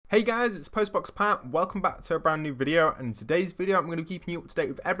Hey guys, it's postboxpat. Welcome back to a brand new video, and in today's video I'm going to be keeping you up to date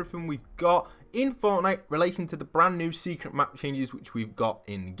with everything we've got in Fortnite relating to the brand new secret map changes which we've got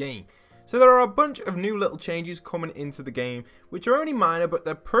in game. So there are a bunch of new little changes coming into the game which are only minor, but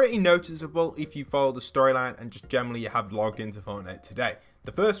they're pretty noticeable if you follow the storyline and just generally have logged into Fortnite today.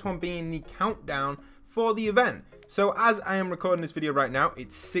 The first one being the countdown for the event. So as I am recording this video right now,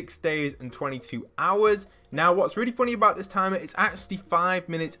 it's 6 days and 22 hours. Now what's really funny about this timer, it's actually 5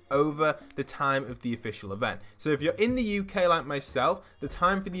 minutes over the time of the official event. So if you're in the UK like myself, the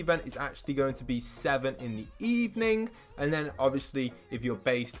time for the event is actually going to be 7 in the evening. And then obviously if you're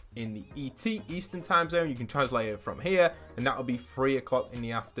based in the ET, Eastern time zone, you can translate it from here, and that'll be 3 o'clock in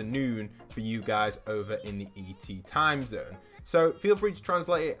the afternoon for you guys over in the ET time zone. So feel free to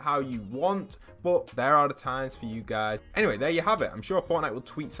translate it how you want, but there are the times for you guys. Anyway, there you have it. I'm sure Fortnite will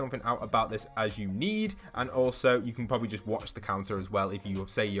tweet something out about this as you need, and also you can probably just watch the counter as well. If you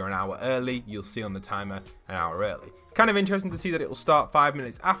say you're an hour early, you'll see on the timer an hour early. Kind of interesting to see that it will start 5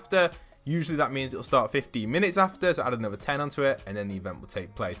 minutes after. Usually that means it'll start 15 minutes after, so add another 10 onto it, and then the event will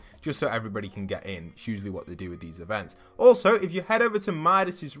take place, just so everybody can get in. It's usually what they do with these events. Also, if you head over to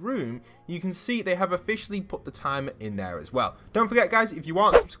Midas's room, you can see they have officially put the timer in there as well. Don't forget, guys, if you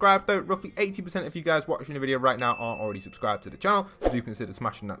aren't subscribed though, roughly 80% of you guys watching the video right now aren't already subscribed to the channel, so do consider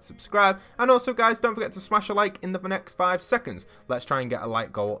smashing that subscribe. And also, guys, don't forget to smash a like in the next 5 seconds. Let's try and get a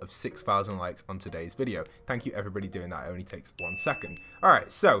like goal of 6,000 likes on today's video. Thank you everybody doing that. It only takes 1 second.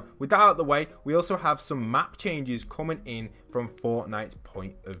 Alright, so with that out of the way, we also have some map changes coming in from Fortnite's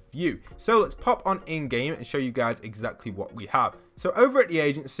point of view. So let's pop on in-game and show you guys exactly what we have. So over at the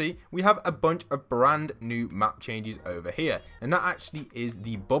agency, we have a bunch of brand new map changes over here, and that actually is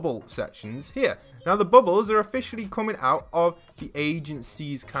the bubble sections here. Now the bubbles are officially coming out of the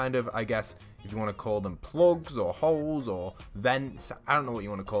agency's kind of, I guess, if you want to call them plugs or holes or vents, I don't know what you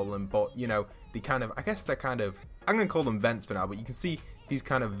want to call them, but you know, the kind of, I guess they're kind of, I'm going to call them vents for now, but you can see these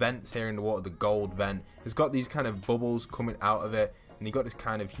kind of vents here in the water. The gold vent, it's got these kind of bubbles coming out of it, and you got this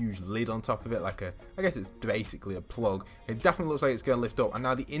kind of huge lid on top of it, like a, I guess it's basically a plug. It definitely looks like it's going to lift up, and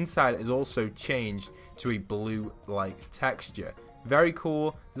now the inside is also changed to a blue like texture. Very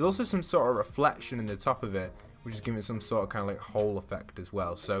cool. There's also some sort of reflection in the top of it, which is giving it some sort of kind of like hole effect as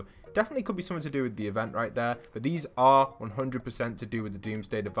well. So definitely could be something to do with the event right there, but these are 100% to do with the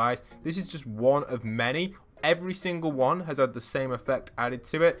Doomsday device. This is just one of many. Every single one has had the same effect added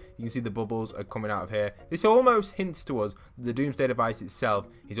to it. You can see the bubbles are coming out of here. This almost hints to us that the Doomsday device itself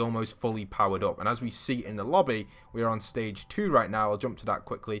is almost fully powered up. And as we see in the lobby, we are on stage 2 right now. I'll jump to that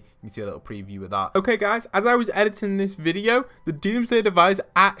quickly. You can see a little preview of that. Okay guys, as I was editing this video, the Doomsday device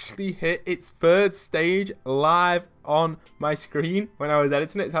actually hit its 3rd stage live on my screen when I was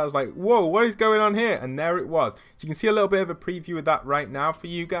editing it. So I was like, whoa, what is going on here? And there it was. So you can see a little bit of a preview of that right now for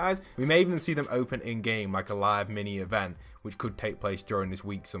you guys. We may even see them open in game, like a live mini event, which could take place during this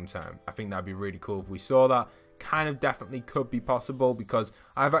week sometime. I think that'd be really cool if we saw that. Kind of definitely could be possible, because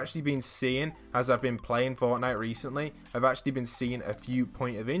I've actually been seeing, as I've been playing Fortnite recently, I've actually been seeing a few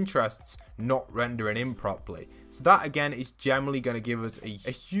point of interests not rendering in properly. So that again is generally going to give us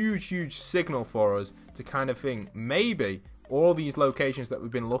a huge signal for us to kind of think maybe all these locations that we've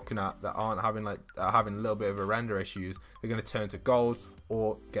been looking at that aren't having having a little bit of a render issues, they're going to turn to gold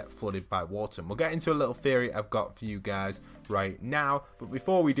or get flooded by water. And we'll get into a little theory I've got for you guys right now, but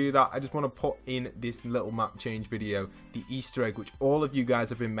before we do that, I just want to put in this little map change video the Easter egg which all of you guys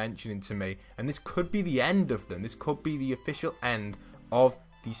have been mentioning to me, and this could be the end of them. This could be the official end of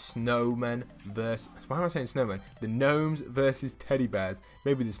the snowmen versus, why am I saying snowmen? The gnomes versus teddy bears.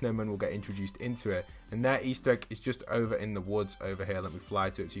 Maybe the snowmen will get introduced into it. And their Easter egg is just over in the woods over here. Let me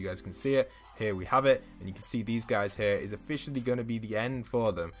fly to it so you guys can see it. Here we have it. And you can see these guys here is officially going to be the end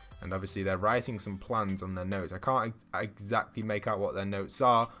for them. And obviously they're writing some plans on their notes. I can't exactly make out what their notes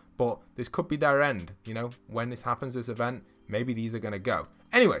are, but this could be their end. You know, when this happens, this event, maybe these are going to go.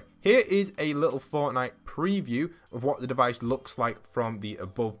 Anyway, here is a little Fortnite preview of what the device looks like from the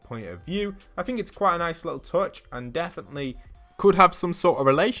above point of view. I think it's quite a nice little touch, and definitely could have some sort of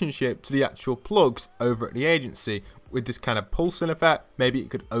relationship to the actual plugs over at the agency. With this kind of pulsing effect, maybe it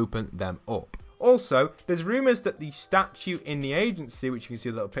could open them up. Also, there's rumors that the statue in the agency, which you can see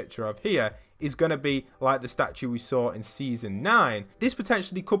a little picture of here, is going to be like the statue we saw in Season 9. This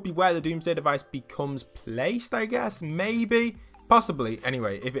potentially could be where the Doomsday device becomes placed, I guess, maybe. Possibly,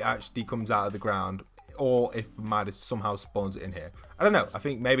 anyway, if it actually comes out of the ground, or if Midas somehow spawns it in here. I don't know. I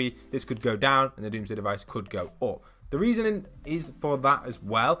think maybe this could go down and the Doomsday device could go up. The reasoning is for that as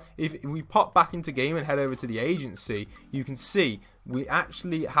well. If we pop back into game and head over to the agency, you can see we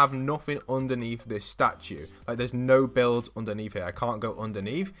actually have nothing underneath this statue. Like, there's no builds underneath here. I can't go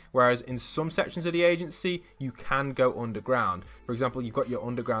underneath, whereas in some sections of the agency you can go underground. For example, you've got your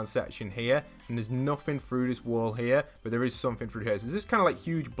underground section here and there's nothing through this wall here, but there is something through here. So there's this kind of like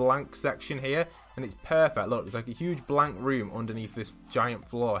huge blank section here, and it's perfect. Look, there's like a huge blank room underneath this giant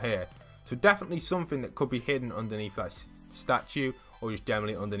floor here. So definitely something that could be hidden underneath that statue, or just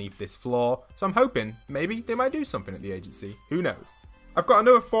generally underneath this floor. So I'm hoping maybe they might do something at the agency. Who knows? I've got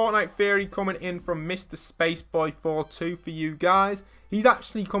another Fortnite theory coming in from Mr. Spaceboy42 for you guys. He's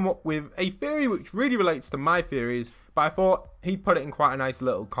actually come up with a theory which really relates to my theories, but I thought he'd put it in quite a nice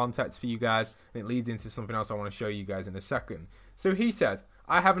little context for you guys, and it leads into something else I want to show you guys in a second. So he says,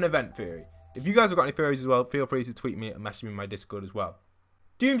 I have an event theory. If you guys have got any theories as well, feel free to tweet me and message me in my Discord as well.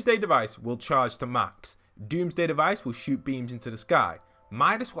 Doomsday device will charge to max. Doomsday device will shoot beams into the sky.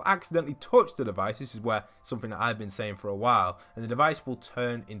 Midas will accidentally touch the device. This is where something that I've been saying for a while, and the device will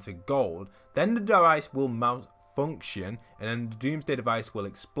turn into gold. Then the device will malfunction, and then the Doomsday device will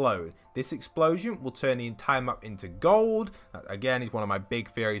explode. This explosion will turn the entire map into gold. That, again, is one of my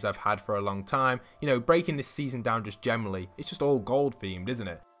big theories I've had for a long time. You know, breaking this season down just generally, it's just all gold themed, isn't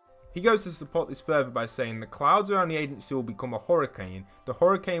it? He goes to support this further by saying the clouds around the agency will become a hurricane. The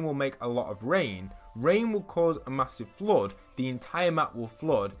hurricane will make a lot of rain. Rain will cause a massive flood. The entire map will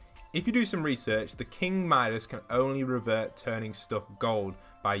flood. If you do some research, the King Midas can only revert turning stuff gold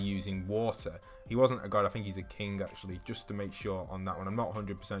by using water. He wasn't a god, I think he's a king actually, just to make sure on that one. I'm not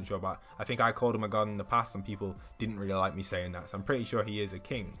 100% sure, but I think I called him a god in the past and people didn't really like me saying that, so I'm pretty sure he is a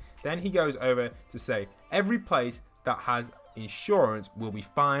king. Then he goes over to say every place that has insurance will be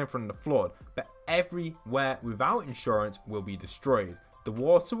fine from the flood, but everywhere without insurance will be destroyed. The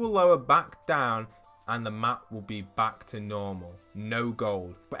water will lower back down and the map will be back to normal. No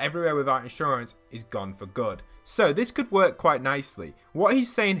gold. But everywhere without insurance is gone for good. So this could work quite nicely. What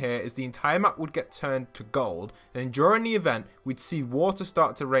he's saying here is the entire map would get turned to gold, and during the event we'd see water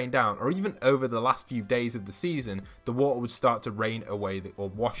start to rain down, or even over the last few days of the season the water would start to rain away or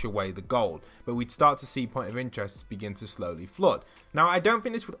wash away the gold, but we'd start to see point of interest begin to slowly flood. Now I don't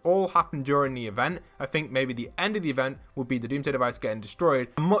think this would all happen during the event. I think maybe the end of the event would be the Doomsday device getting destroyed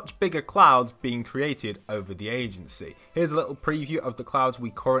and much bigger clouds being created over the agency. Here's a little preview of the clouds we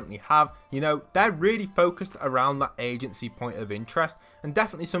currently have. You know, they're really focused around that agency point of interest, and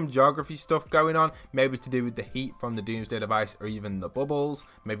definitely some geography stuff going on, maybe to do with the heat from the Doomsday device or even the bubbles.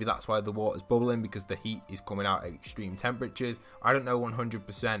 Maybe that's why the water's bubbling, because the heat is coming out at extreme temperatures. I don't know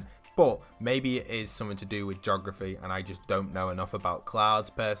 100%. But maybe it is something to do with geography and I just don't know enough about clouds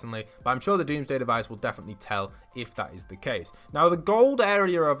personally. But I'm sure the Doomsday device will definitely tell if that is the case. Now the gold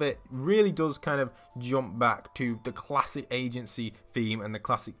area of it really does kind of jump back to the classic agency theme and the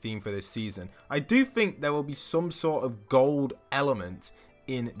classic theme for this season. I do think there will be some sort of gold element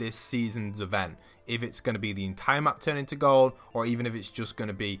in this season's event. If it's going to be the entire map turning to gold, or even if it's just going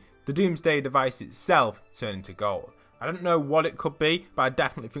to be the Doomsday device itself turning to gold. I don't know what it could be, but I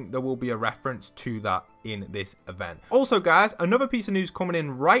definitely think there will be a reference to that in this event. Also guys, another piece of news coming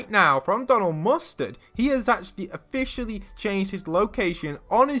in right now from Donald Mustard. He has actually officially changed his location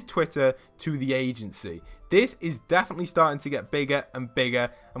on his Twitter to the agency. This is definitely starting to get bigger and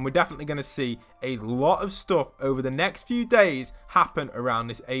bigger, and we're definitely going to see a lot of stuff over the next few days happen around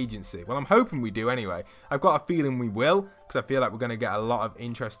this agency. Well, I'm hoping we do anyway. I've got a feeling we will, because I feel like we're going to get a lot of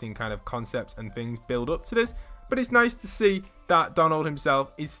interesting kind of concepts and things build up to this. But it's nice to see that Donald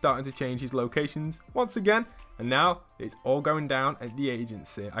himself is starting to change his locations once again. And now it's all going down at the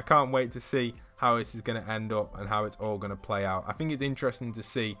agency. I can't wait to see how this is going to end up and how it's all going to play out. I think it's interesting to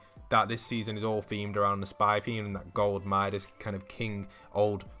see that this season is all themed around the spy theme and that gold Midas kind of king,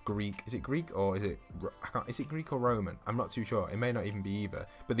 old Greek. Is it Greek or is it, is it Greek or Roman? I'm not too sure. It may not even be either.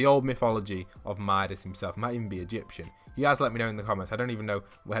 But the old mythology of Midas himself. It might even be Egyptian. You guys let me know in the comments. I don't even know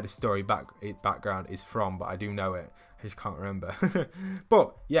where the story background is from, but I do know it. I just can't remember.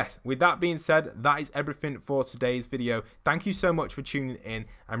 But yes, with that being said, that is everything for today's video. Thank you so much for tuning in.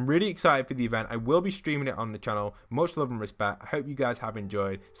 I'm really excited for the event. I will be streaming it on the channel. Much love and respect. I hope you guys have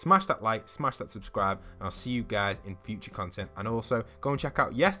enjoyed. Smash that like, smash that subscribe, and I'll see you guys in future content. And also go and check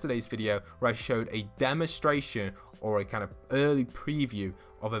out yesterday's video where I showed a demonstration or a kind of early preview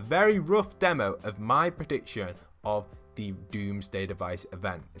of a very rough demo of my prediction of the Doomsday device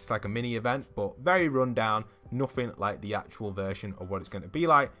event. It's like a mini event, but very rundown, nothing like the actual version of what it's going to be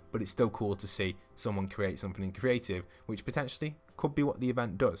like, but it's still cool to see someone create something creative, which potentially could be what the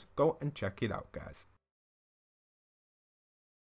event does. Go and check it out, guys.